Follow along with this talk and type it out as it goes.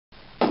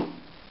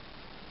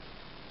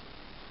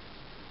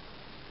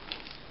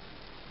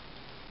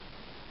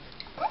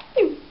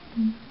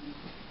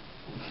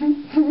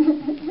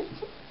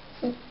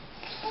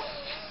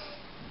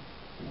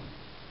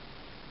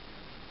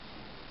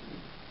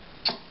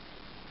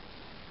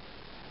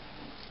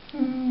I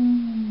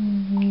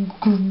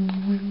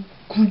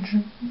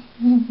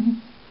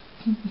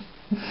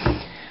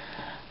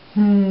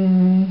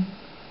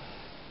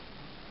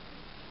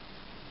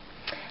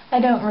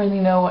don't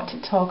really know what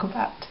to talk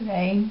about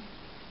today.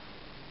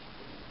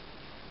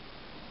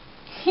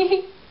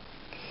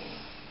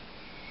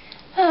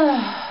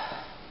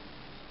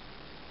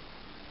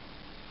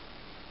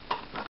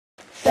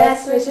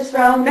 Best wishes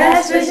from,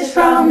 best wishes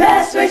from,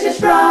 best wishes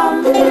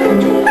from.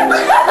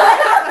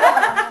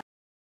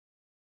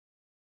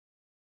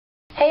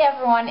 Hey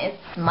everyone,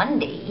 it's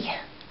Monday.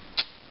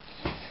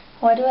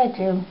 What do I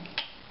do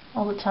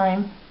all the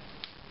time?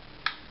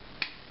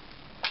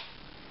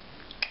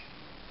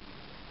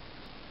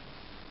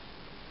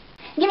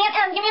 Give me an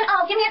M, give me an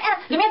O, give me an F,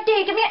 give me a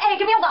D, give me an A,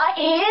 give me a Y.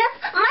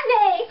 It's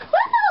Monday!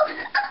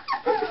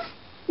 Woo!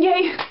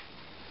 Yay!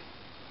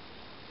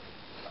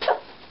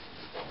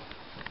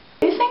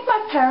 Do you think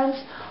my parents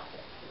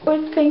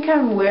would think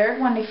I'm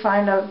weird when they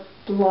find a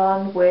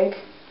blonde wig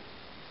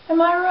in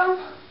my room?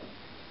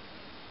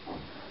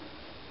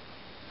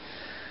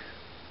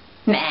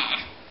 Nah.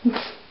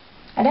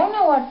 I don't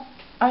know what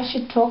I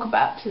should talk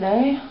about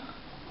today.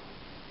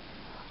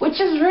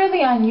 Which is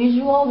really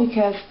unusual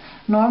because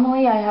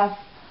normally I have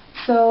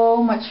so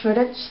much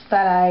footage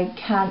that I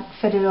can't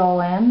fit it all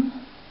in.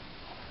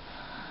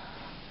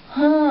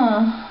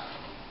 I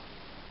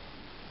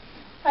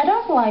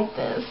don't like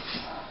this.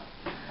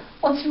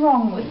 What's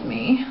wrong with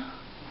me?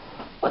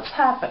 What's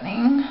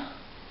happening?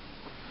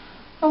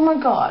 Oh my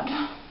god.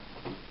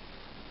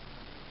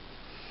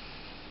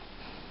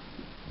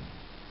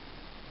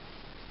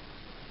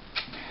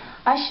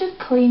 I should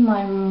clean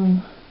my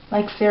room.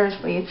 Like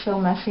seriously, it's so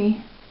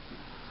messy.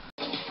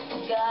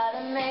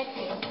 Gotta make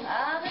you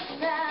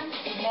understand.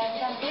 Never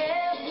gonna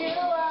give you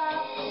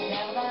up.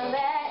 Never gonna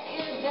let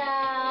you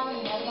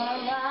down. Never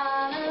gonna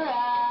run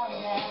around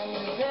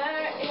and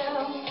desert you.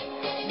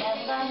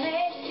 Never gonna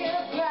make you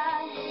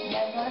cry.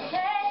 Never gonna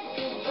say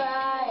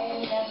goodbye.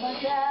 Never gonna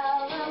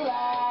tell a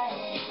lie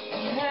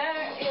and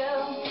hurt you.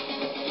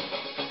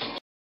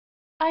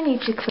 I need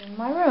to clean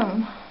my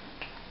room.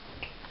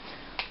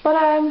 But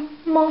I'm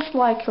most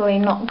likely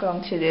not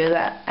going to do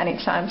that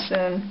anytime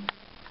soon.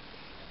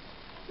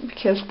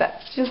 Because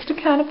that's just the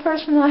kind of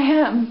person I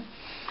am.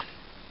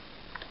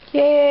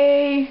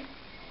 Yay!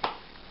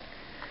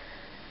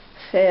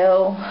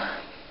 So,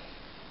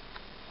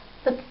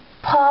 the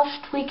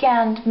past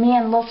weekend, me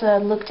and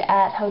Lotte looked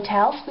at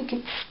hotels we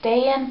could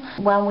stay in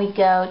when we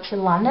go to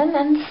London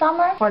in the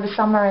summer, for the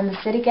Summer in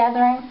the City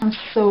gathering. I'm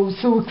so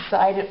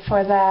excited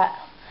for that.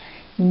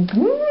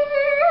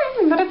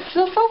 But it's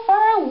still so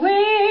far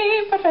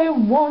away, but I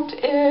want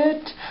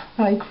it,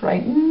 like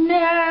right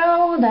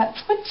now.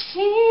 That's what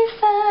she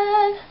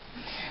said.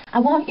 I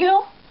want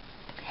you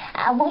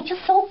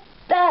so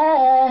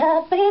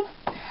bad, babe.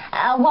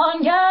 I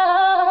want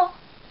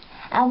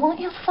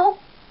you so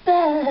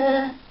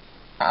bad.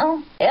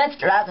 Oh, it's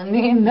driving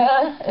me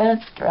nuts,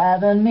 it's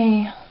driving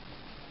me.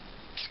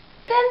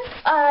 Since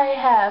I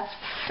have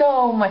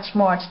so much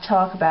more to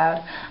talk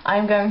about,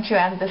 I'm going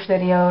to end this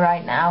video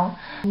right now.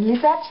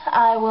 Lisette,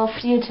 I will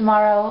see you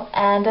tomorrow,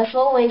 and as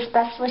always,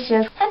 best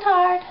wishes and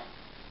heart.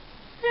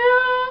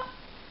 Yeah.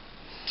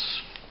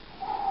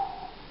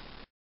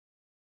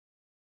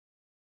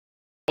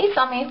 Hey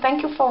Sammy,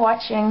 thank you for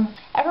watching.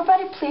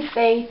 Everybody please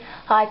say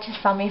hi to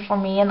Sammy for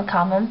me in the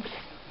comments.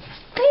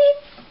 Please.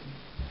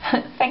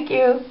 Thank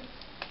you.